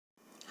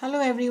Hello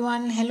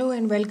everyone, hello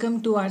and welcome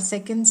to our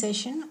second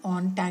session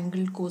on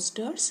Tangled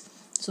Coasters.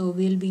 So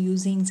we'll be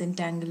using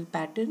Zentangle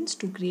patterns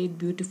to create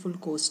beautiful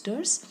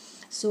coasters.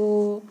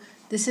 So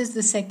this is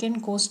the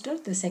second coaster,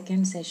 the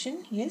second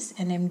session, yes,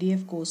 an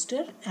MDF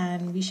coaster,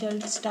 and we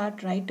shall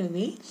start right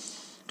away.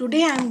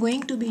 Today I'm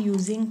going to be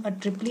using a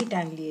triply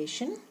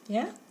tangulation,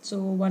 yeah. So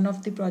one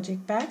of the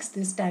project packs,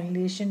 this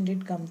tangulation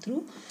did come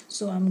through.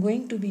 So I'm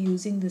going to be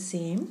using the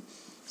same.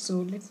 So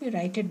let me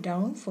write it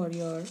down for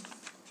your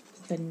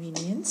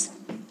convenience.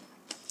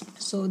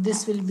 So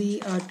this will be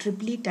a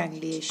triply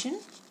tangulation.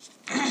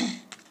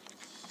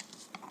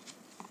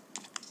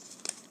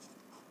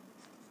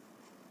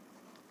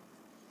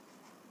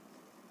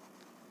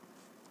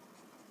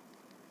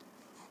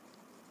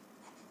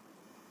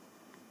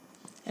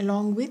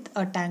 Along with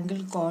a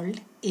tangle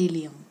called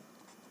allium.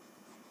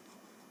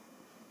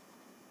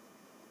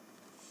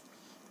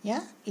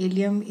 Yeah,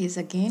 allium is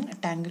again a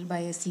tangle by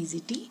a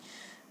CZT.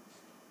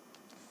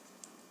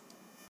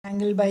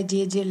 Tangle by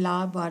JJ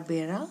La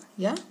Barbera.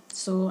 Yeah,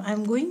 so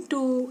I'm going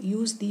to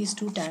use these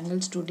two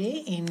tangles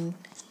today in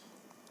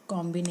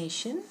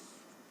combination.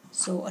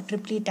 So a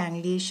triply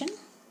tangulation.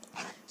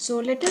 So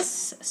let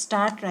us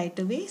start right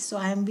away. So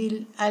I'll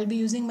be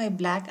using my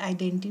black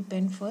identity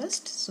pen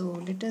first.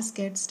 So let us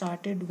get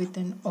started with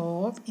an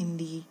orb in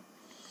the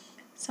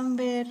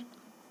somewhere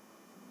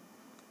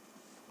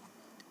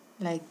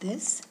like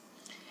this,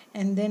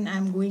 and then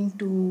I'm going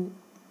to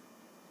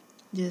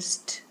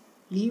just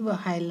leave a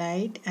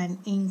highlight and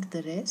ink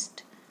the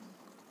rest.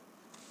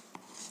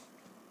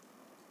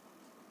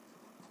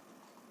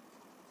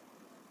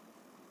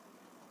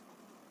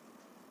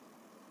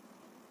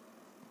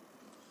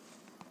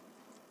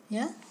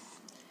 Yeah,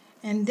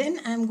 and then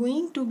I'm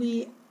going to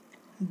be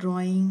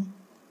drawing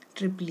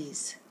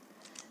triplies.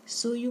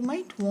 So you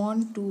might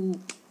want to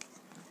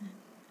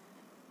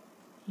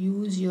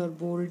use your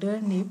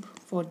boulder nib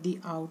for the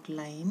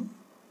outline.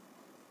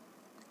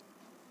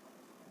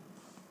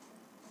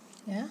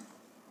 Yeah,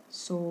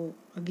 so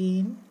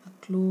again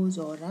a close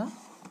aura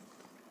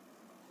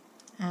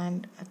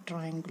and a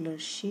triangular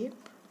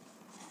shape,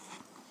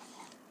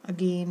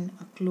 again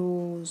a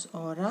close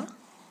aura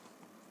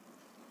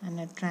and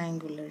a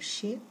triangular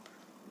shape,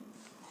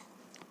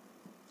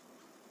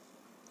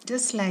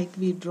 just like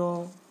we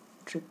draw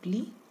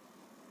triply.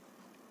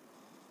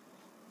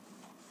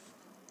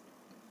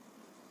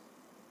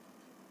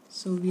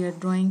 So we are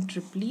drawing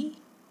triply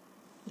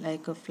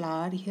like a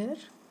flower here.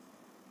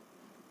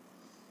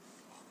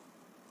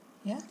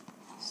 Yeah,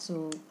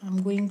 so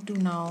I'm going to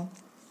now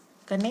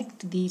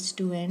connect these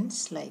two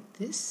ends like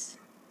this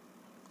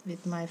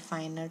with my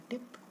finer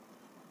tip.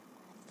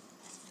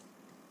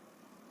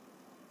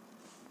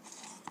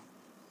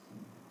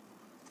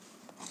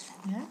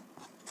 Yeah,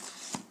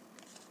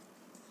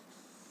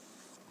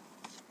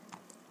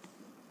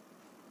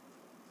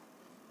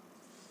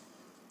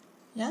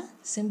 yeah,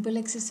 simple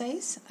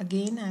exercise.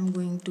 Again I'm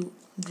going to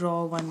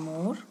draw one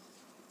more.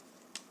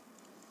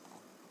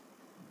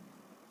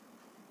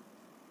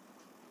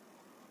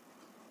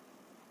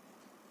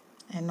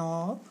 An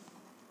orb,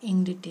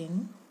 inked it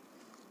in,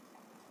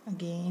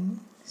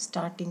 again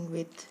starting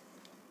with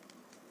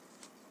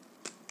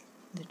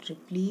the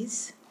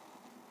triplies,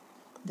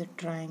 the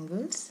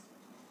triangles.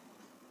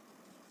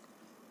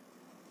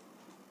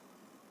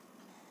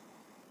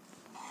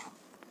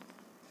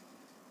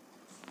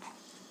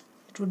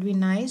 It would be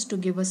nice to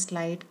give a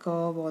slight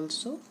curve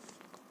also.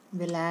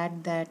 We'll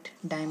add that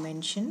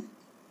dimension.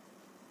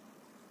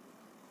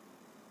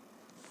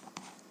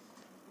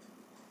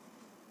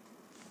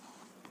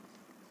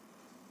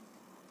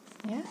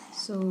 Yeah,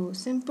 so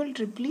simple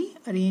triply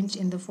arranged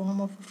in the form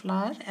of a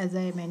flower, as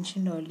I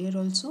mentioned earlier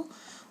also.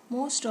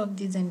 Most of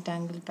these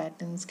entangled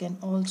patterns can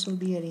also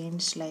be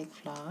arranged like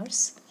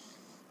flowers.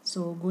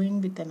 So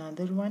going with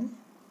another one.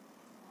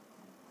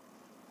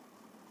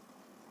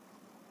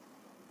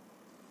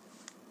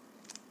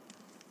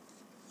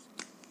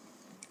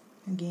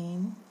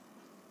 Again,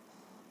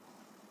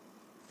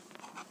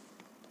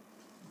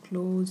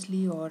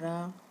 closely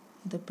aura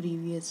the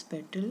previous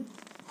petal.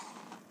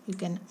 You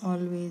can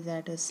always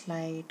add a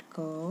slight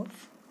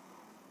curve.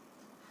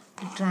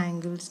 The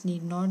triangles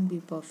need not be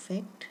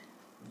perfect.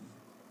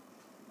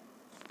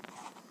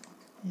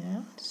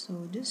 Yeah,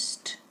 so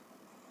just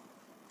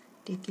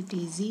take it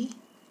easy.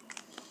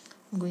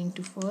 I'm going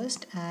to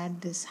first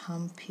add this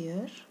hump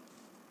here.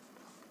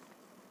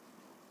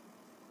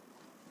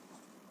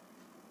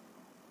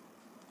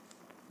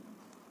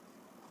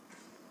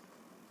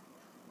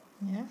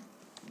 Yeah.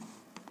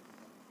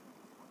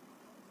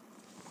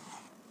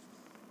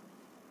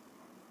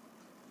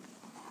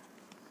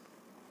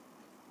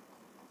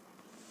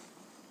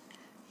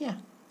 Yeah,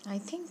 I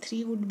think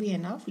 3 would be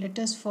enough. Let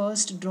us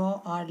first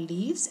draw our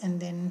leaves and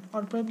then,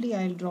 or probably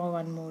I'll draw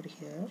one more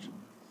here,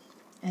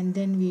 and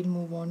then we'll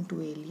move on to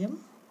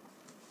allium.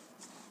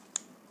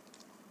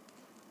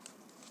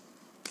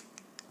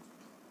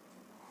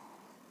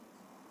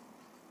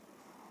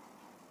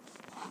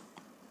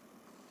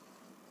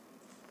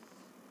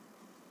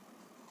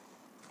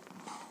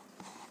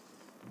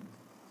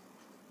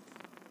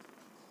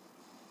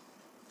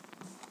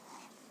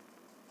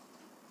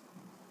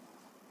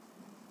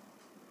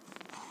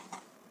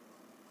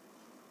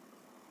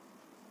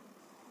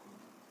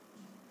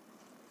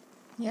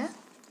 Yeah,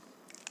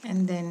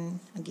 and then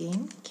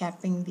again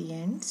capping the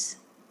ends.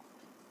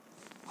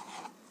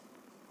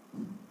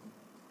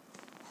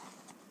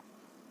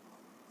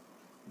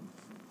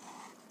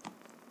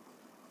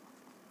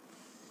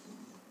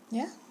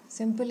 Yeah,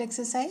 simple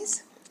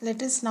exercise.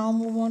 Let us now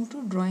move on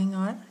to drawing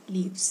our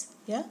leaves.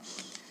 Yeah,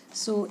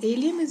 so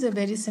alien is a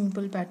very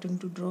simple pattern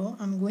to draw.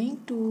 I'm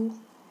going to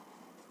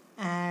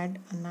add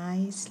a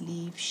nice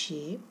leaf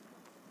shape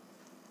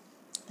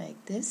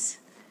like this,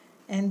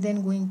 and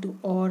then going to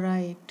aura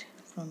it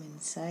from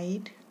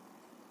inside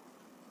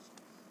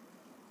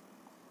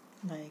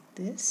like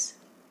this.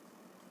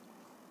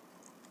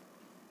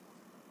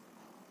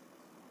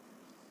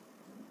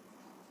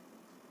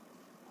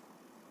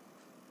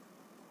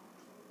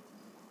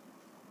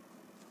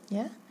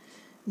 Yeah,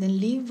 then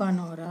leave one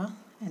aura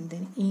and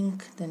then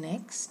ink the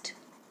next.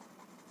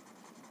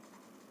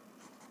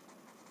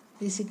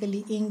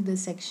 Basically ink the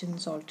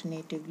sections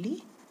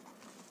alternatively.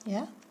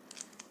 Yeah,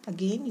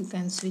 again you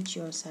can switch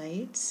your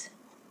sides.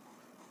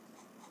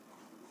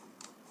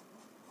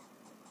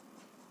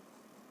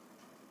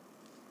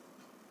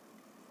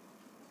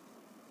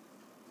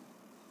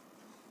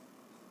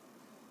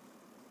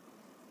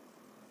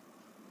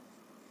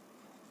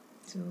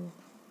 So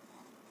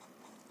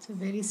it's a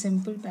very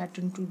simple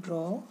pattern to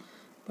draw,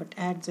 but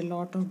adds a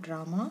lot of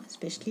drama,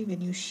 especially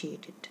when you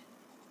shade it.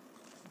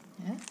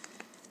 Yeah,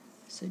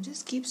 so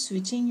just keep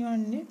switching your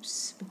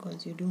nips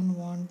because you don't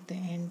want the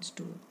ends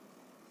to.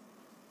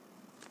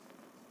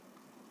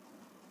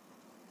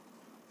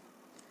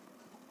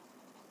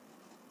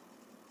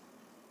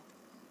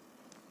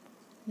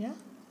 Yeah,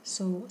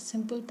 so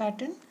simple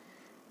pattern.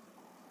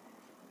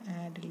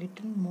 Add a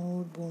little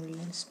more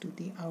boldness to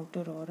the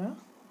outer aura,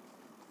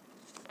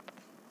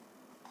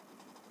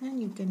 and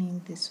you can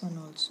ink this one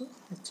also,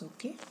 that's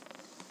okay.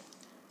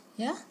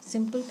 Yeah,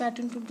 simple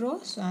pattern to draw.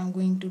 So I'm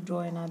going to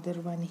draw another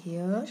one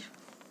here,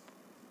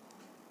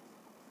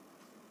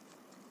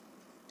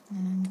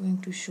 and I'm going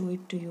to show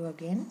it to you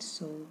again.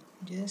 So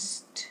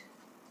just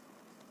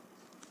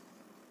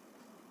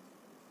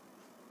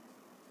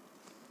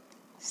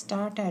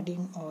start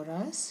adding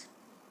auras.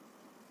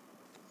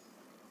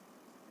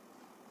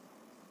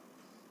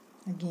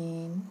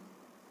 Again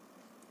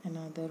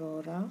another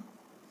aura,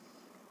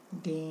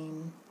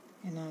 again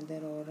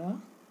another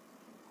aura,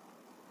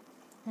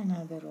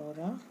 another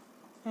aura,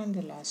 and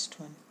the last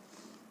one.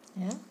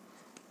 Yeah,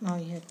 now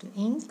you have to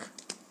ink.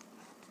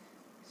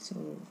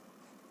 So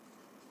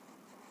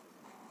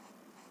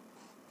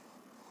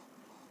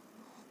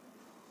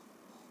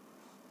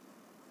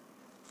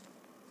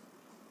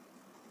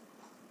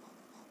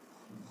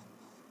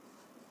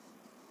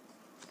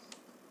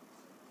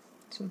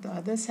the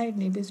other side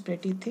nib is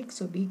pretty thick,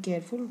 so be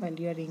careful while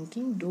you are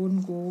inking.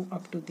 Don't go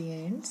up to the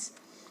ends.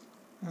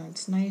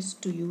 It's nice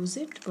to use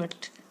it,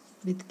 but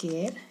with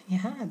care.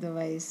 Yeah,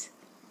 otherwise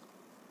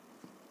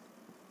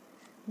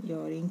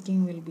your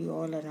inking will be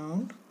all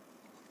around.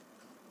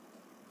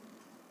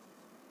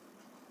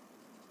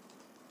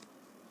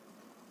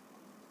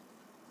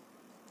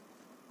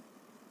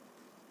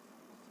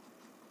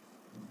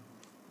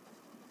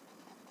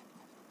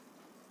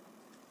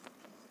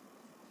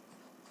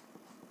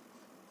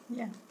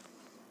 Yeah,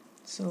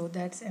 so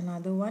that's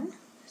another one.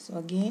 So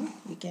again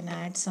we can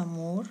add some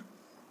more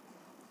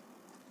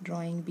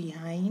drawing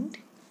behind.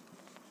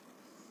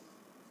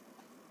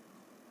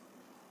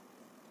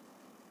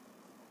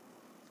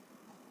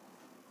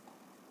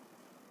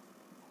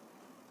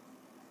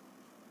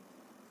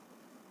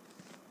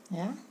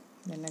 Yeah,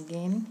 then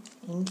again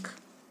ink.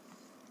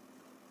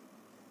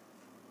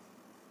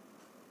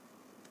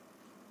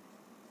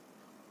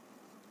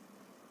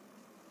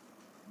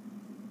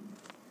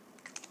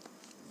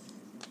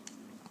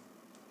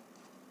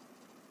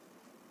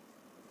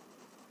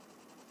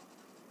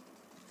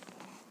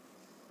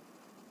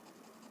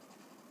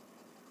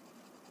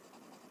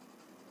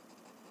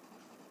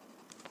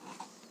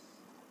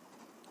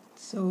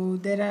 So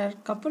there are a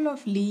couple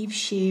of leaf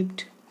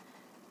shaped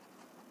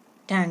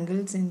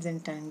tangles in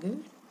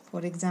Zentangle.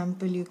 For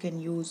example, you can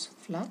use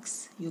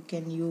flux, you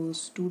can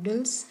use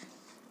doodles.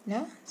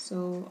 Yeah,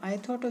 so I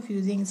thought of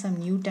using some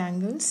new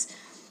tangles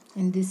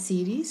in this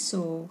series.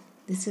 So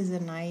this is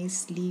a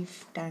nice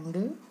leaf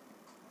tangle,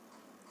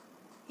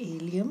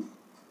 allium.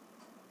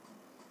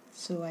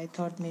 So I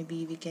thought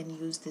maybe we can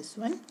use this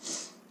one.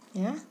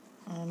 Yeah,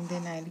 and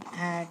then I'll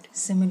add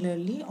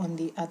similarly on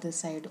the other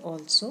side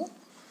also.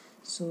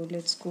 So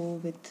let's go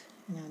with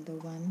another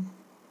one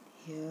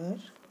here.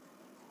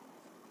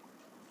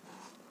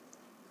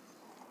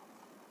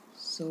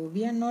 So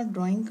we are not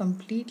drawing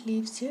complete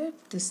leaves here,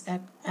 this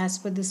as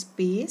per the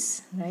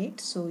space, right?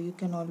 So you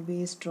can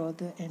always draw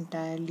the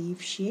entire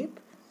leaf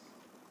shape.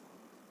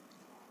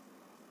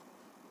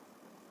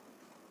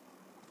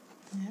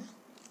 Yeah,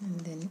 and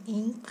then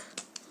ink.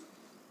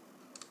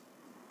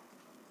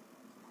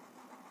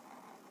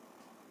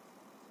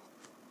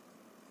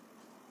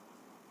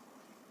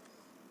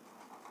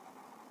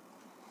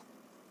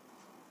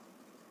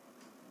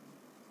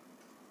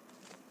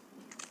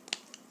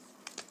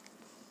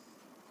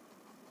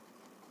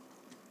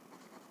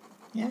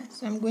 Yeah,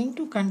 so I'm going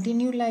to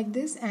continue like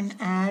this and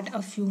add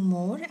a few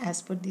more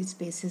as per the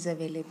spaces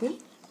available.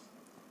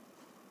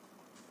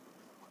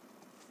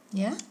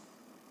 Yeah,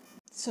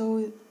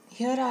 so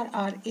here are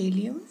our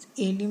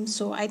alliums.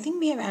 So I think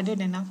we have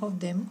added enough of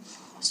them.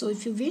 So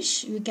if you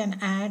wish, you can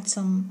add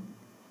some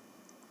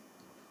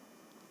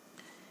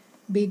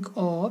big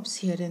orbs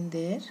here and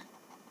there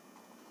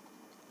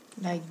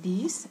like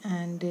these,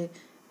 and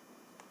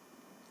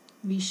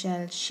we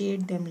shall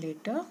shade them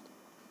later.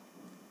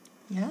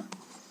 Yeah,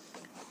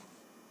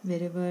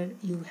 wherever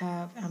you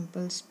have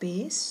ample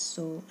space,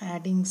 so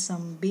adding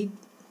some big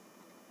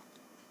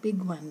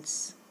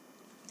ones.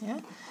 Yeah,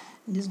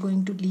 I'm just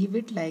going to leave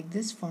it like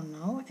this for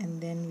now,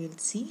 and then we'll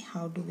see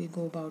how do we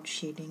go about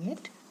shading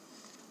it.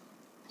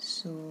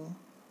 So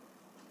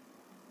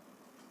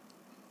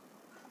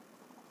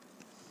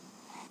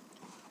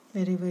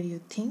wherever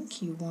you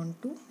think you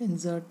want to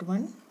insert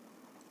one,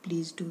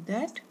 please do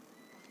that.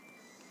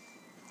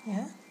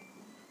 Yeah,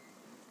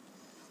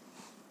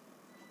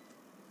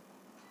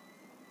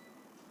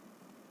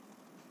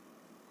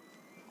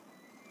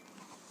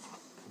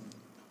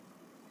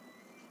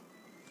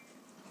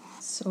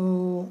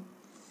 so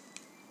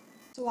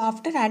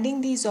after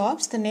adding these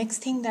orbs, the next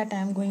thing that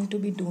I'm going to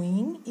be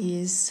doing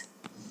is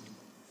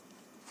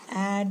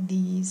add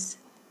these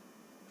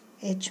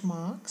edge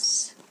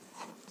marks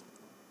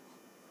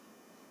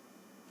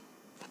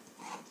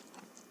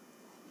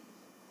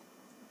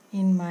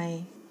in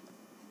my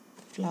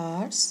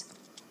flowers.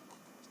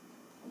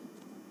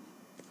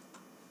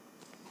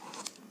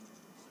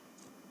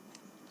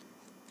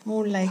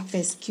 More like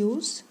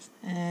fescues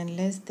and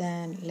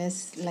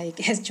less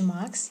like edge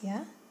marks.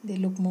 Yeah, they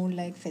look more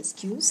like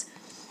fescues.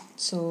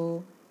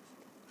 So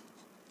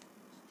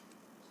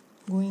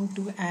going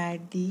to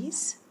add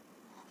these.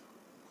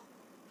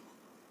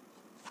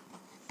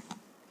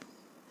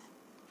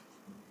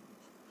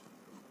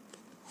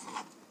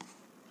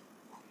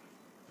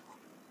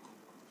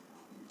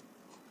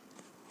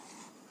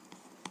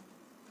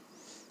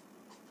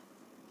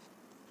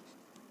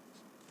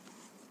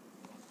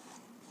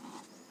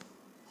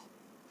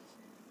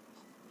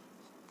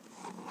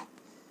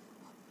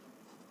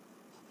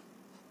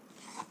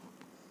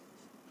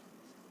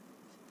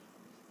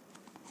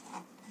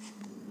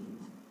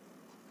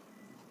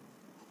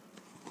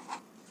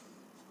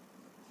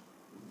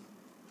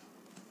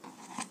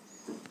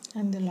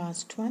 And the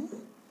last one.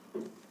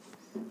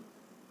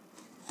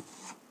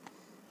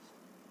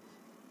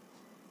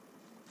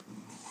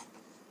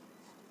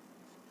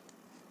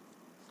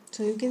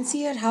 So you can see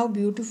here how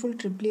beautiful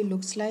triply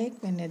looks like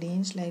when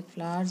arranged like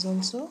flowers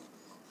also.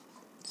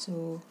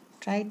 So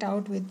try it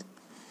out with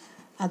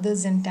other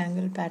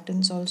Zentangle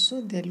patterns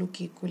also. They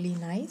look equally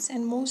nice,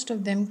 and most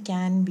of them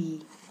can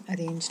be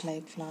arranged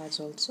like flowers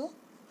also.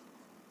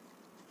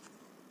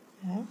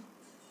 Yeah.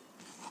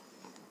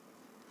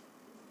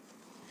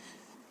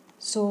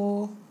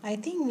 So I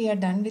think we are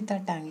done with our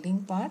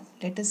tangling part.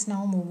 Let us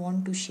now move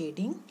on to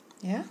shading.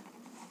 Yeah.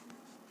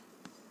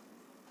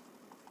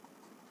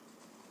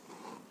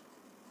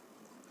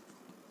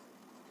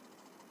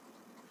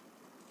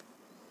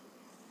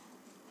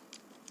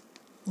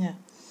 Yeah.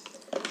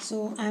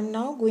 So I'm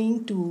now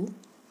going to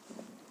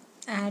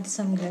add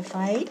some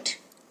graphite.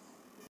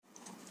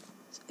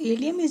 So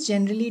allium is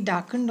generally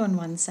darkened on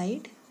one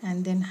side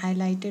and then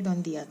highlighted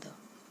on the other.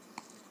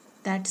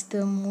 That's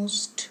the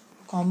most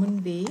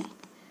common way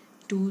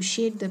to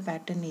shade the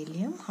pattern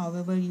allium.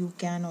 However, you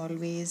can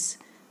always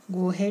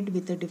go ahead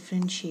with a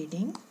different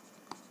shading.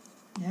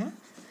 Yeah.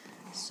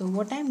 So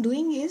what I'm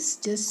doing is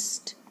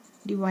just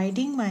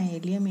dividing my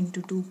allium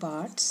into two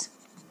parts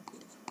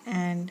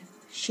and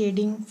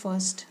shading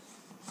first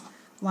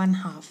one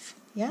half.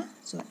 Yeah,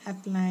 so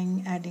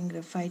adding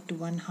graphite to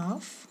one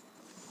half,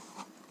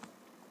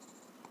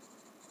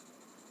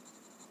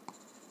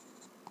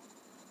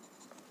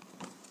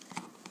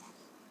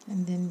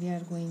 and then we are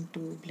going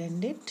to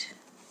blend it.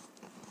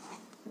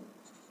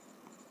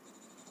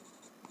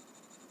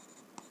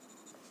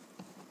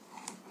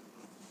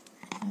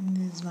 And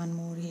there's one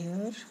more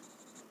here.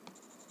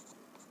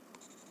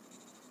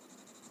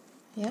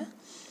 Yeah,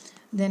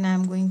 then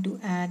I'm going to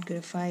add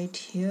graphite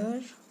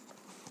here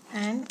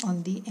and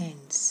on the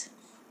ends.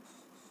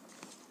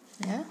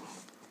 Yeah,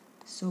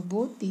 so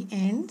both the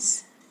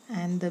ends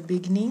and the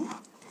beginning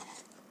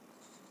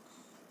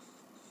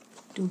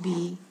to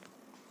be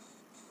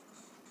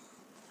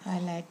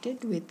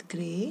highlighted with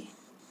gray.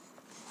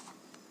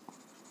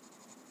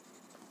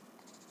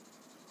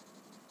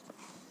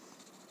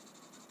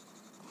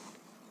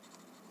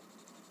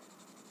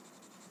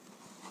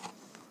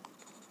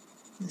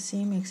 The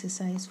same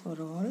exercise for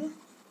all.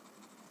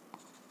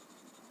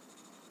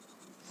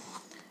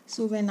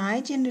 So when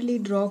I generally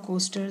draw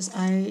coasters,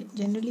 I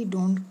generally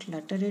don't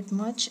clutter it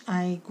much.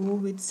 I go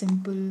with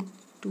simple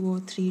 2 or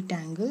 3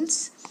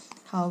 tangles.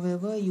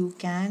 However, you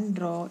can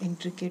draw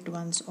intricate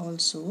ones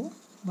also,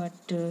 but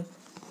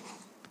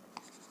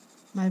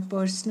my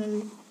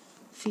personal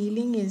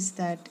feeling is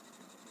that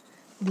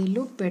they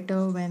look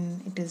better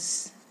when it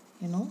is,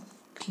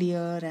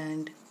 clear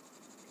and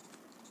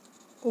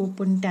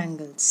open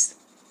tangles.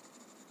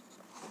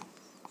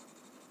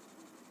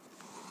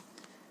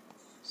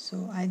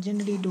 So I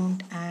generally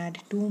don't add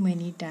too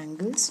many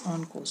tangles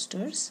on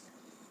coasters.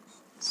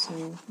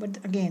 So, but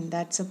again,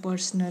 that's a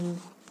personal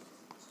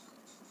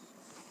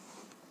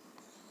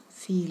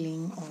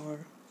feeling or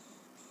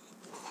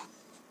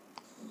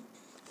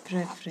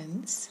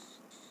preference.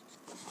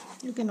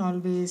 You can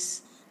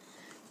always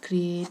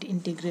create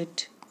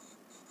integrate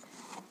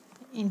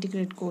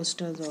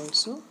coasters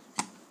also.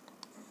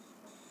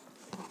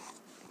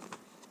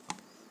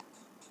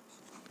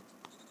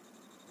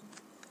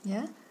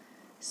 Yeah.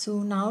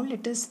 So now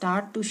let us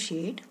start to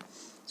shade.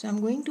 So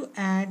I'm going to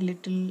add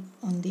little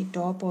on the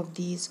top of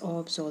these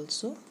orbs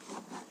also.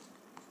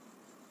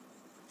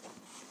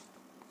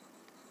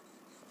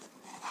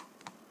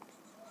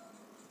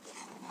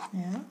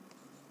 Yeah.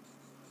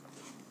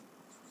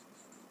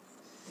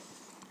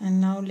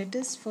 And now let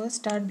us first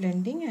start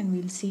blending and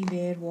we'll see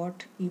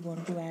what we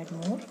want to add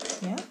more.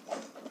 Yeah.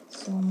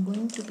 So I'm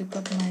going to pick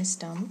up my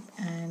stump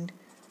and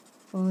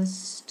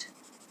first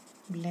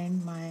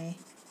blend my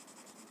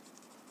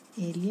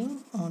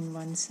alien on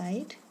one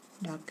side,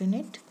 darken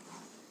it.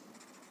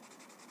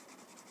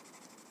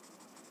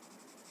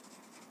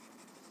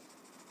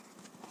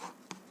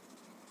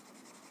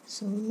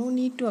 So no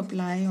need to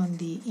apply on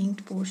the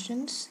inked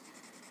portions.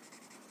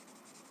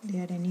 They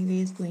are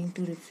anyways going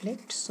to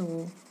reflect,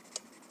 so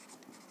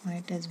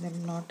might as well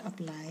not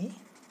apply.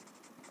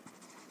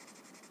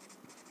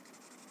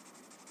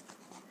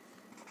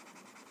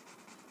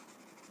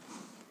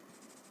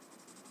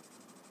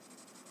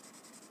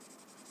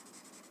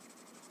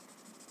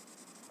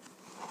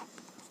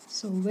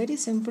 So very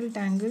simple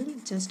tangle,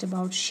 just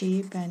about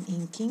shape and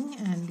inking,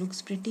 and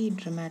looks pretty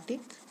dramatic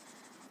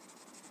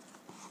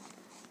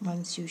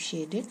once you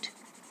shade it.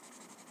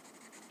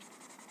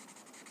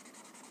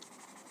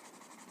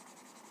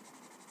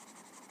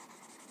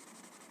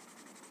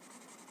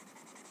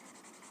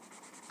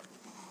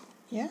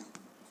 Yeah.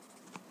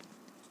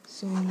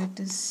 So let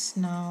us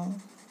now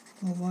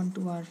move on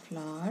to our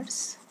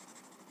flowers.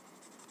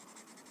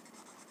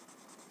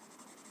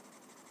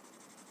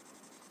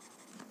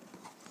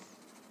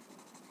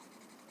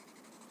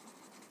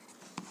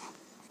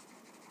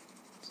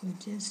 So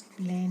just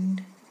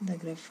blend the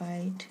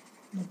graphite,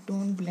 but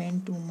don't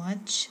blend too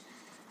much.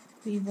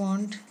 We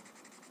want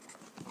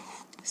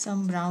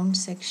some brown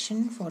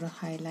section for a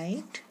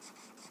highlight.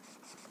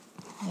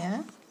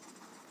 Yeah.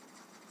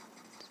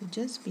 So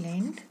just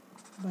blend,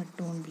 but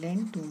don't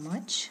blend too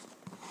much.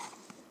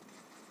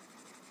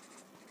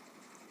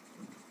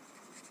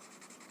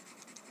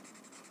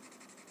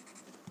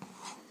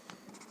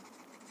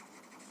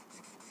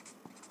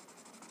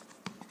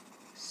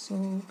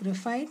 So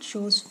graphite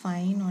shows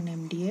fine on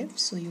MDF,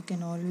 so you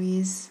can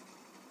always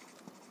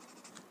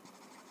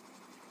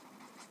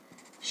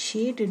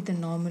shade it the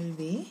normal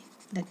way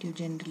that you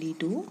generally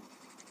do.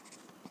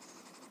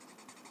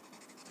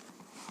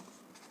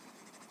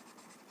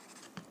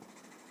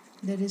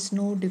 There is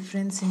no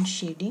difference in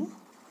shading.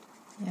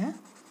 Yeah,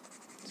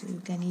 so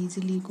you can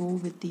easily go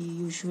with the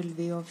usual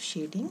way of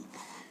shading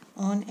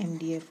on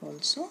MDF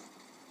also.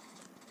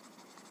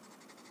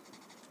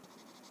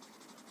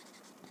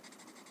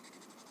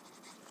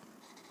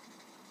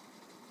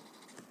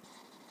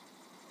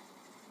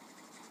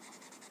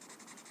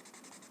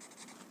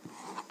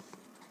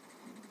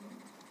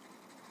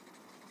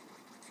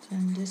 So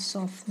I'm just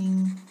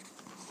softening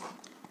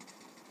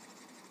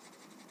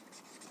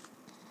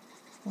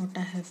what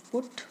I have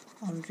put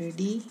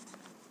already.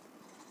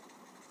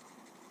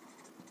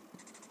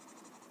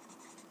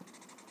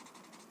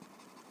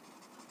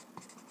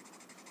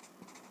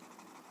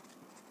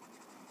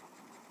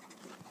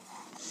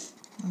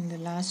 And the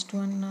last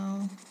one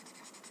now.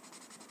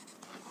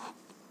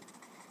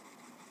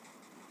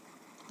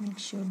 Make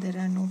sure there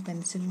are no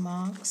pencil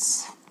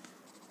marks.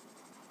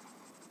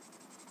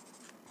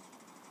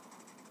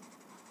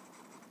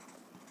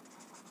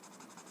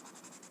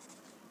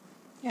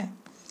 Yeah,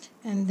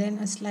 and then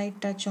a slight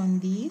touch on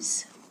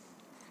these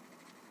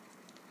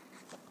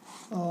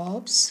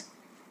orbs.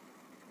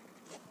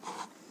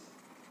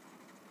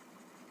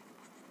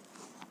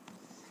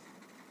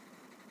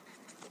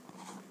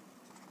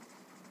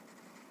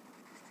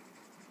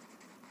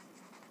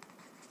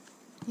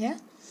 Yeah,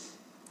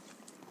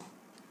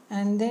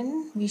 and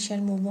then we shall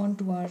move on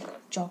to our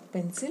chalk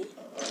pencil.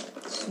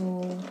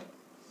 So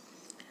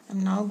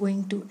I'm now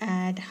going to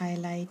add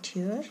highlight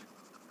here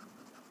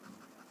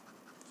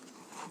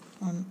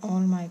on all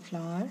my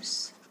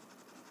flowers.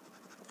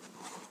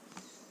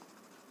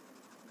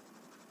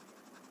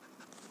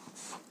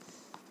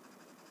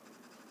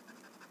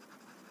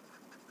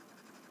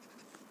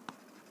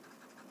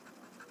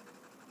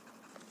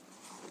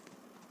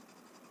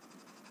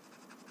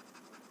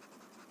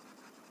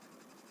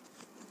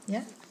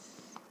 Yeah.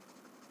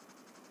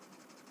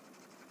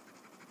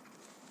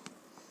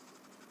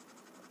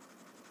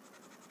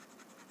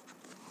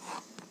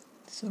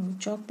 So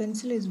chalk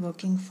pencil is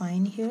working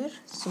fine here,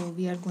 so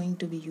we are going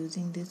to be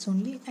using this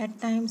only.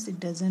 At times it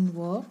doesn't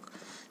work,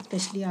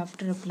 especially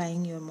after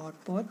applying your Mod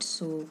Podge,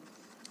 so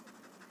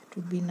it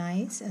would be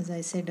nice, as I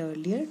said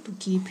earlier, to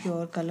keep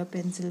your color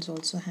pencils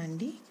also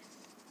handy.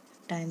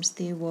 sometimes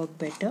they work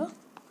better.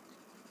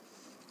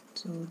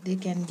 So they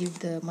can give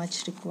the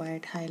much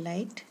required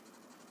highlight.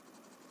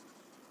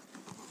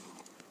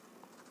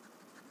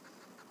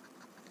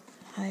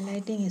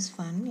 Highlighting is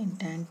fun in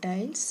tan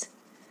tiles.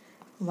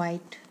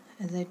 White,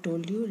 as I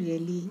told you,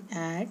 really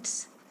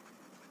adds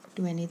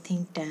to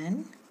anything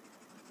tan,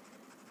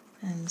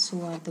 and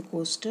so are the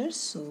coasters,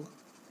 so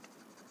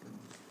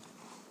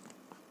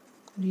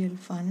real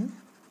fun.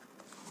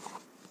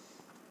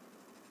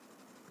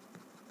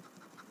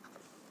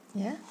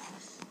 Yeah.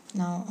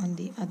 Now on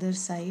the other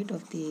side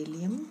of the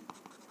allium,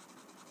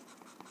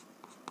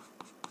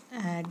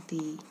 add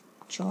the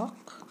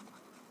chalk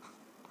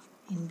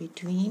in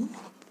between.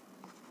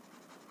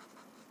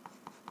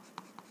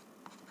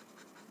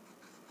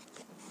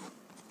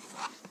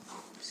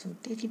 So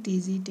take it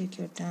easy, take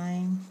your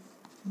time.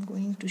 I'm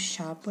going to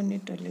sharpen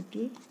it a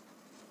little.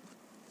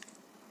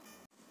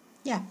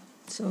 Yeah,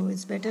 so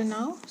it's better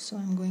now. So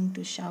I'm going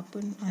to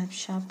sharpen. I've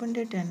sharpened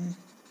it, and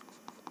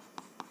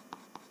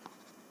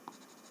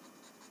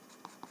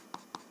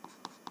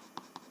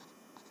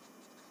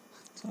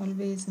it's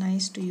always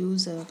nice to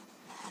use a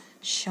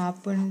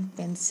sharpened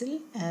pencil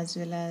as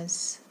well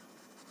as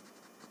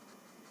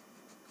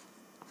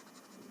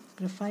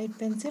graphite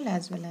pencil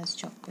as well as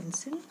chalk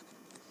pencil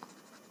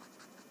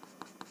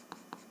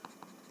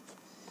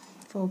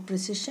for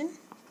precision.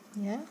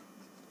 Yeah.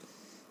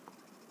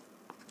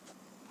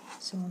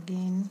 So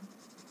again,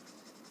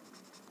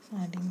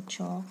 adding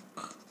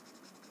chalk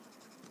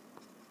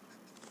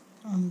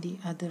on the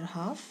other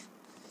half.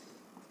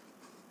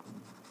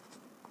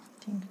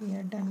 I think we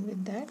are done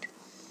with that.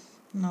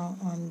 Now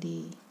on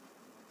the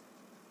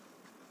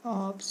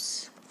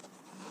orbs,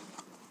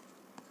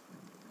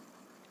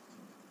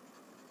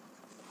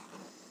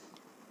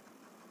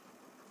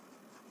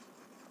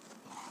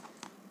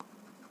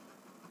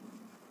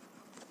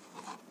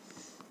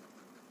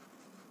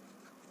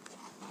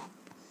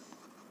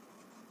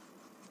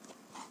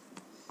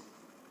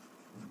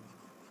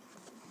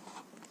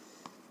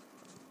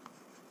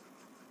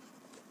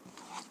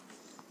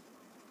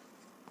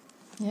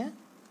 yeah.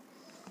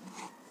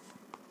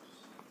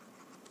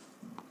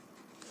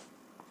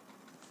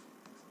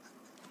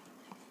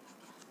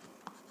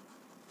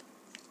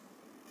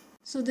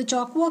 So the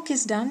chalk work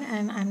is done,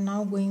 and I'm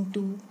now going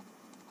to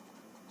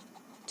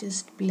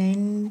just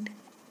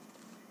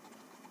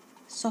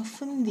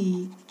soften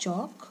the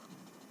chalk,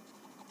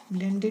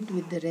 blend it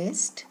with the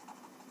rest.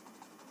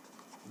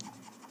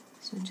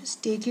 So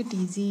just take it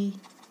easy,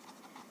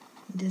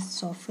 just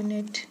soften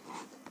it.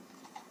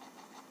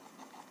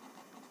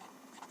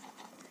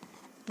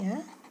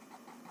 Yeah,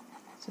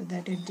 so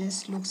that it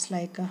just looks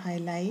like a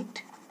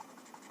highlight.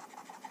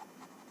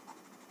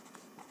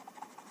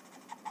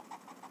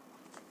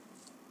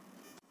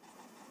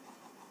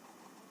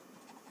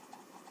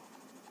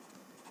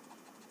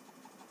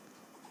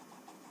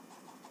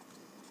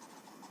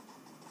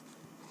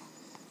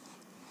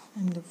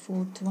 And the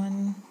fourth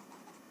one,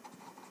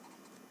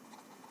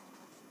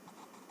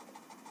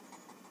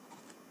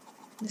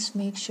 just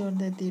make sure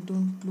that they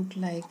don't look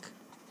like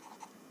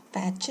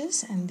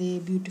patches and they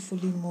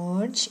beautifully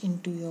merge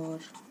into your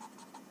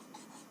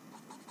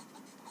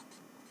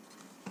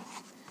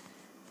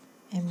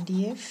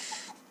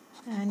MDF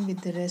and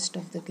with the rest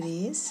of the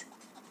grays.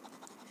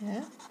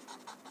 Yeah,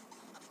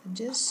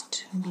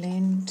 just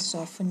blend,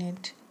 soften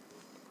it.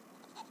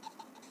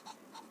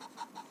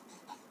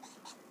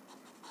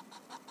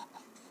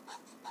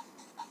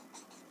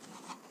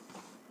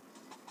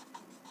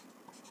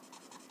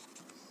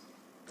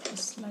 A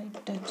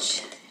slight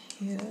touch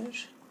here.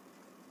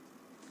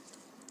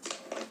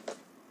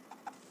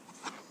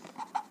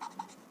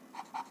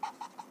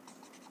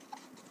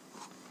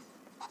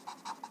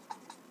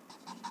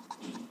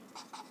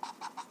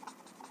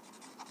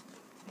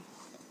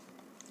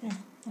 Yeah,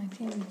 I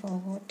think we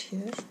forgot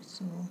here,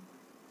 so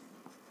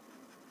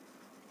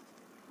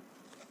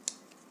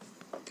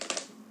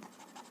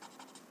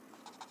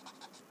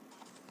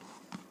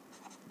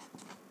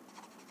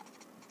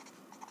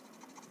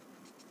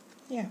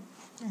yeah,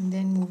 and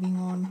then moving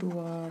on to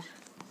our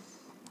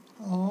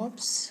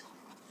orbs.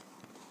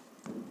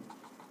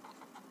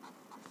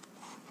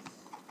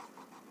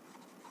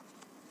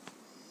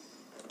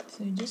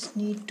 So you just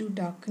need to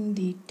darken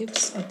the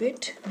tips a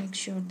bit, make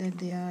sure that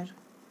they are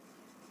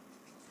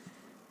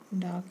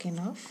dark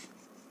enough.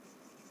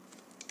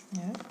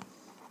 Yeah.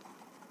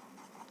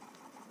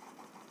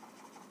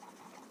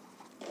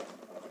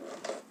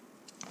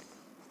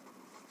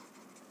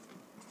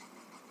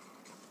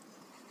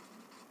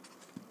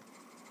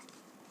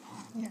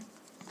 Yeah.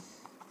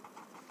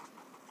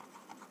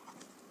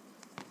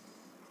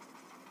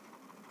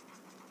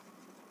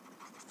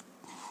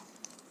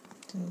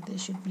 So they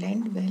should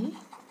blend well.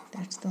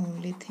 That's the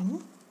only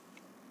thing.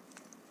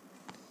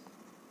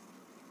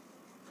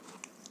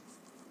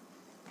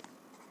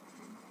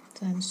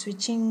 So I'm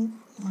switching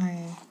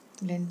my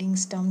blending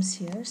stumps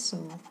here. So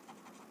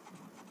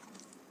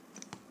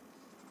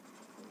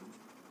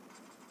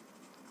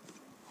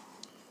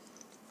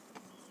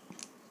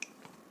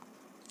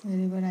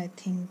wherever I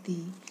think the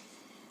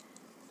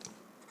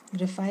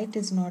Graphite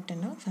is not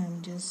enough,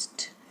 I'm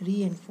just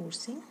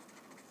reinforcing.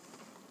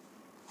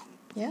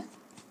 Yeah,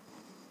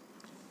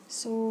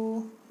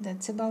 so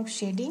that's about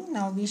shading.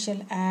 Now we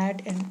shall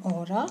add an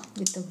aura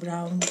with a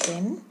brown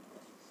pen.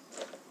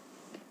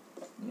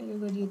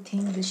 Wherever you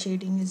think the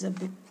shading is a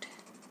bit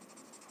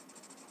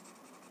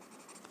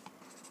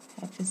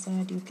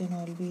haphazard, you can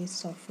always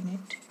soften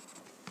it.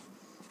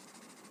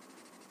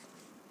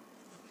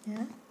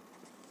 Yeah,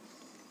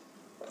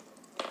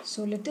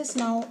 so let us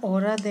now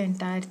aura the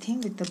entire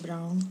thing with a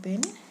brown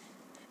pen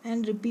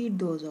and repeat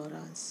those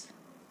auras.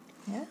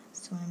 Yeah,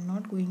 so I'm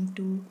not going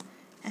to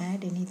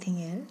add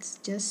anything else,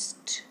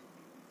 just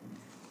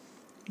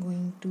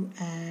going to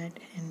add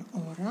an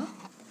aura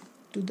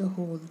to the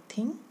whole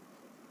thing.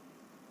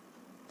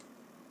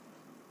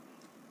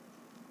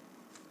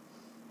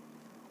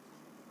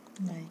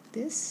 Like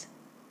this.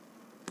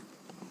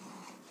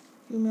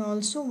 You may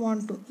also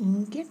want to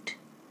ink it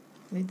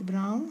with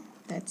brown,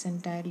 that's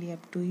entirely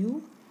up to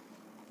you,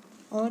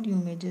 or you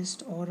may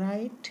just aura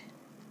it,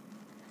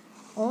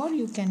 or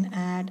you can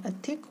add a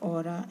thick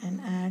aura and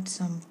add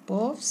some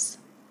puffs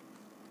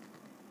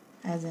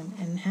as an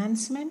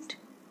enhancement.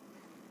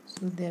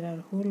 So there are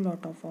a whole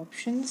lot of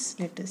options.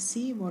 Let us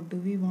see what do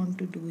we want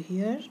to do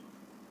here.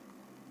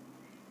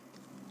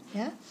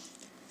 Yeah,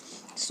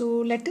 so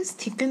let us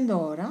thicken the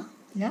aura.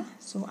 Yeah,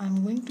 so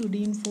I'm going to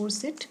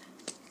reinforce it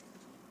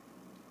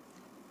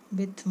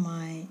with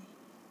my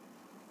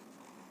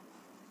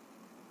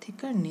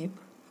thicker nib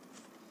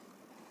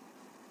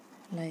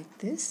like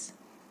this.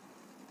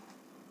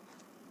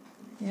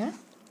 Yeah,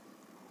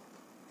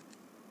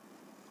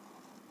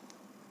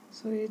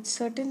 so it's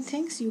certain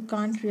things you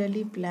can't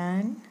really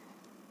plan,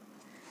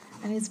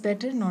 and it's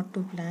better not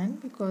to plan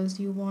because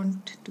you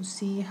want to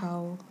see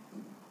how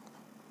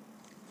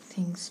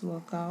things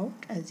work out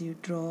as you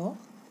draw.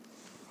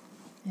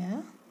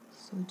 Yeah,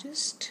 so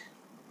just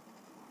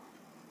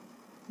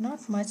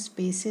not much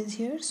spaces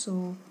here,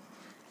 so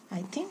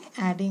I think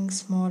adding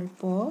small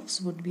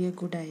puffs would be a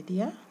good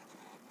idea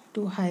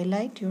to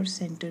highlight your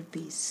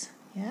centerpiece.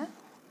 Yeah,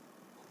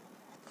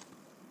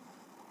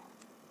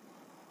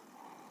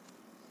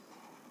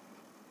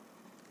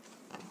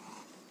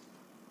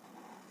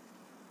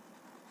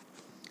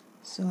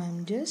 so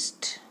I'm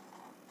just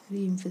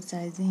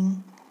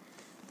re-emphasizing.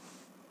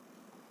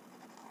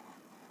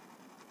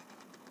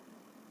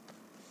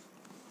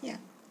 Yeah,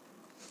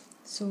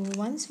 so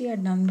once we are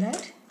done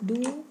that,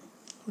 do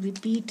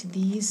repeat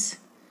these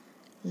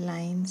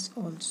lines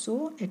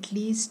also, at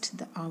least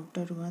the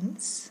outer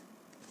ones,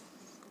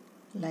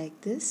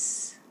 like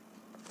this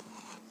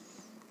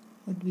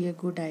would be a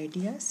good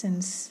idea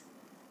since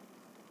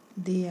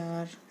they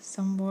are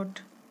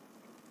somewhat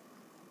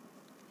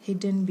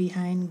hidden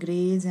behind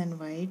grays and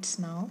whites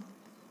now.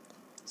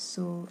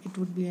 So it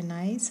would be a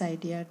nice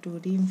idea to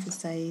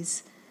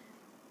re-emphasize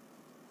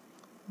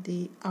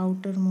the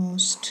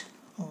outermost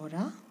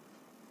aura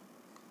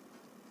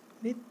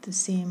with the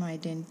same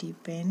identity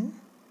pen.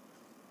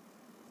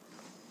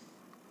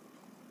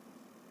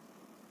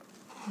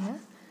 Yeah,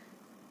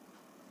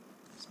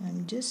 so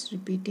I'm just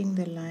repeating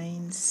the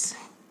lines.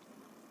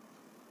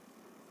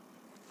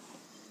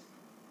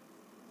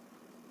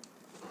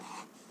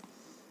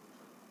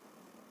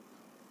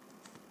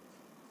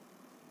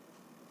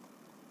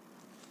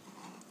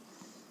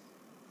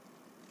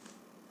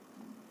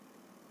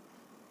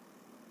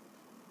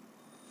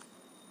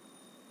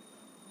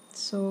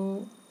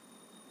 So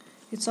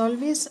it's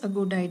always a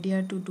good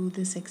idea to do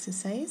this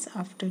exercise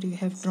after you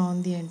have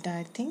drawn the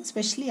entire thing,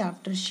 especially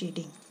after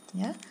shading.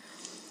 Yeah,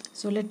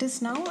 so let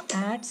us now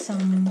add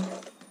some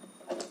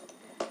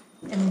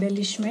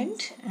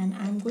embellishment, and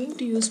I'm going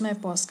to use my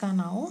Posca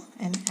now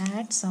and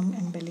add some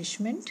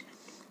embellishment.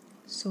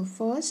 So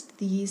first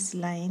these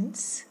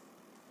lines,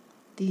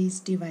 these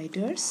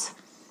dividers,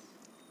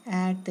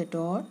 add the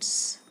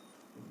dots.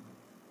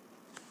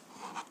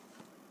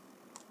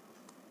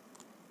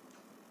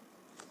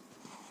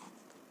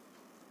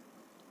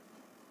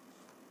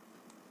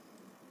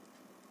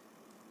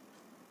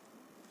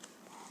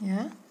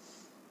 Yeah,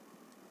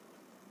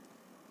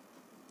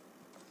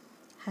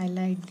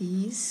 highlight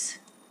these,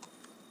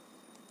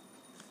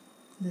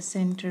 the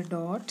center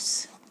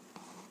dots.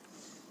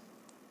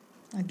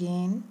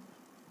 Again,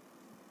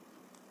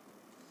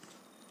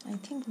 I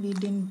think we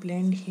didn't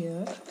blend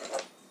here,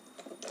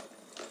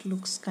 it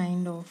looks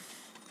kind of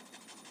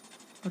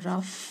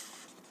rough.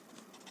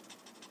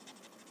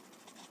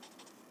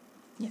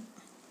 Yeah,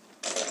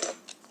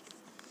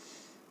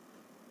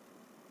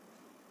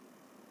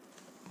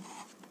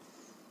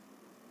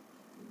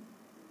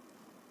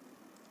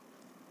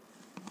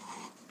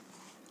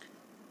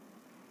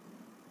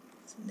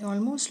 so they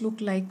almost look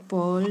like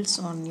pearls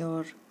on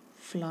your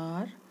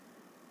flower.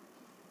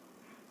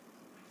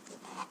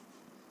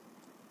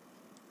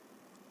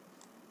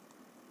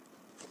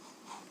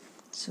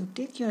 So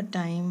take your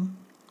time,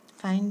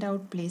 find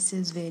out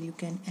places where you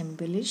can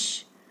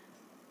embellish.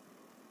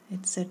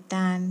 It's a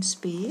tan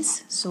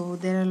space, so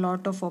there are a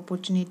lot of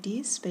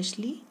opportunities,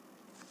 especially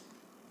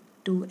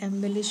to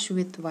embellish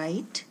with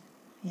white.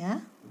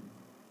 Yeah,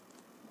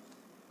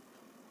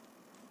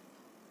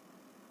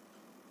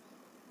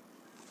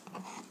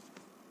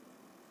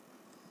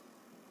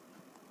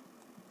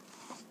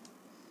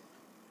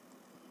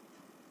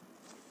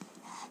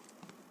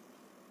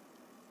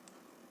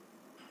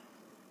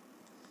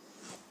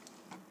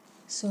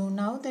 So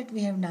now that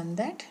we have done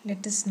that,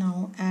 let us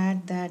now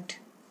add that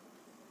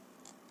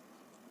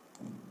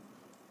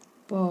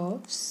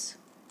puffs,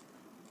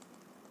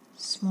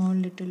 small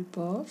little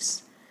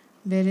puffs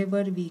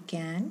wherever we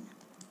can,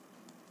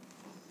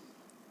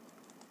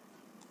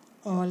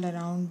 all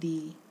around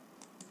the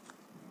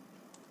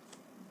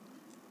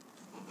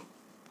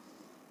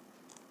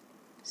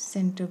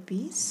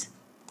centerpiece.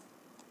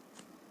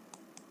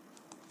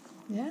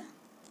 Yeah.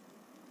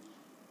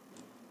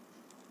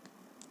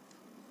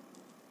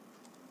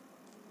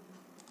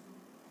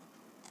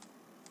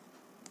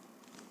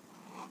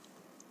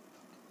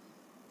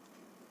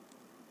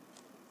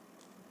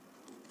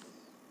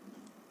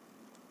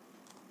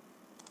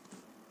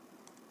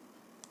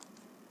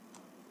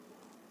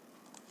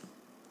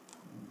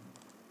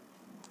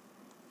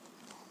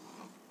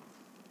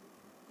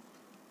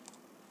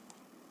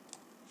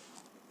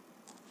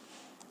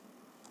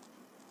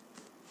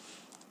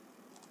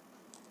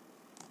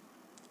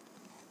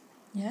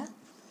 Yeah,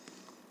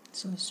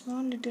 so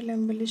small little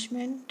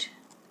embellishment.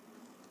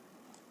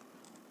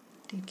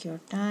 Take your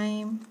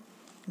time,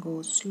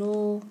 go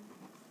slow,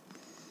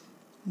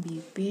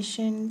 be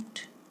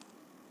patient.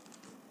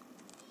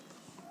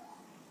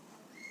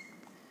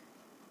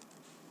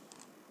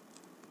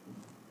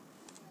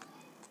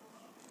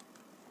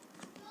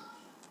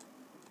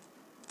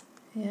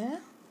 Yeah,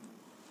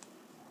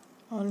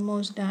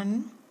 almost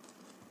done.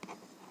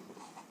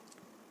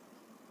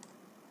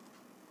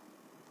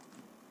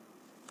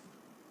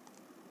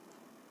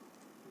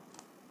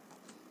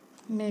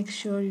 Make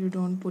sure you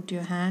don't put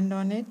your hand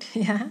on it.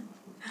 Yeah.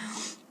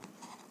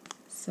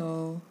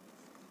 So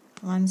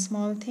one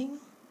small thing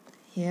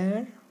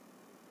here,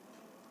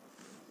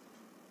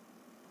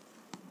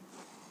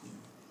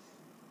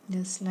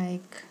 just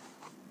like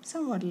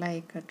somewhat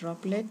like a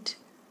droplet.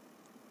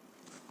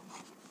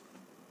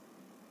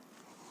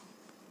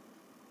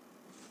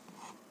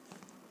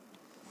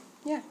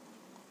 Yeah,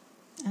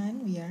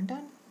 and we are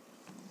done.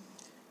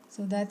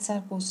 So that's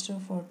our coaster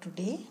for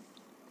today.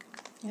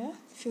 Yeah,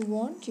 if you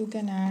want, you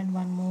can add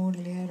one more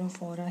layer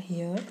of aura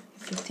here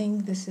if you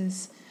think this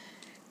is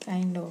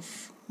kind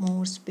of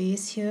more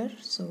space here.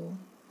 So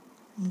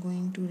I'm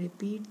going to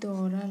repeat the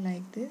aura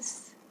like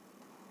this.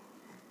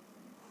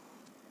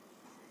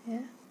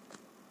 Yeah,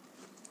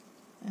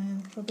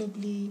 and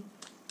probably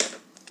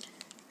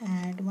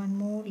add one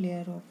more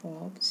layer of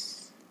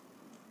orbs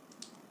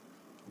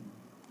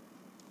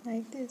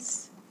like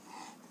this,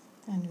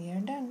 and we are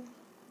done.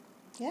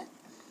 Yeah,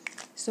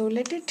 so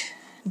let it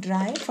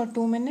dry for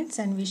 2 minutes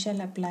and we shall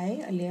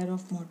apply a layer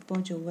of Mod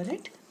Podge over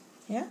it.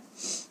 Yeah,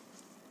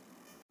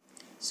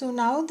 so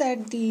now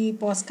that the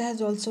Posca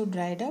has also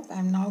dried up,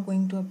 I'm now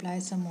going to apply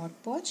some Mod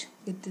Podge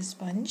with this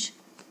sponge.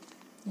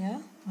 Yeah,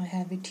 I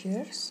have it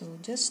here, so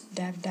just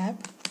dab dab.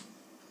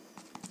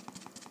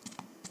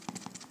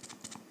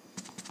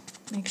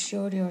 Make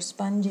sure your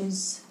sponge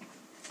is,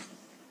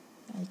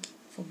 I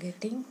keep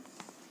forgetting.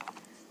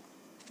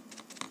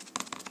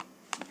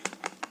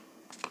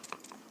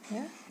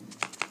 Yeah,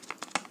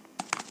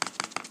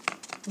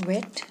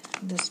 wet,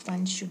 the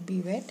sponge should be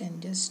wet,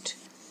 and just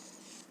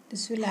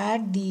this will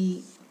add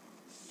the,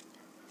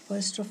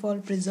 first of all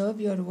preserve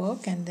your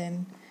work and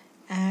then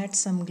add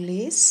some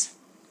glaze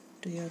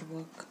to your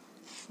work.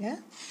 Yeah,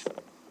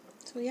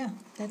 so yeah,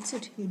 that's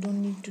it. You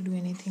don't need to do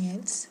anything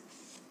else,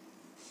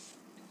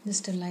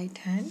 just a light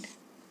hand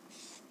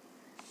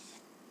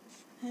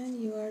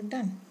and you are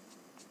done.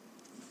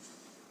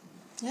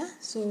 Yeah,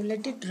 so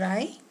let it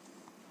dry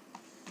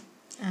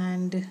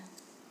and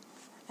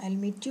I'll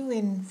meet you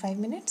in 5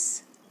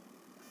 minutes.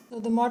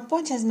 So the Mod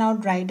Podge has now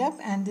dried up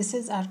and this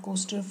is our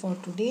coaster for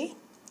today.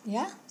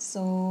 Yeah,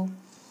 so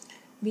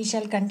we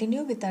shall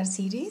continue with our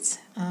series.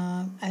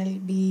 I'll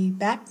be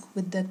back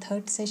with the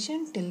third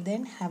session. Till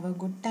then, have a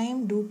good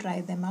time. Do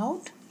try them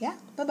out. Yeah,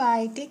 bye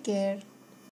bye. Take care.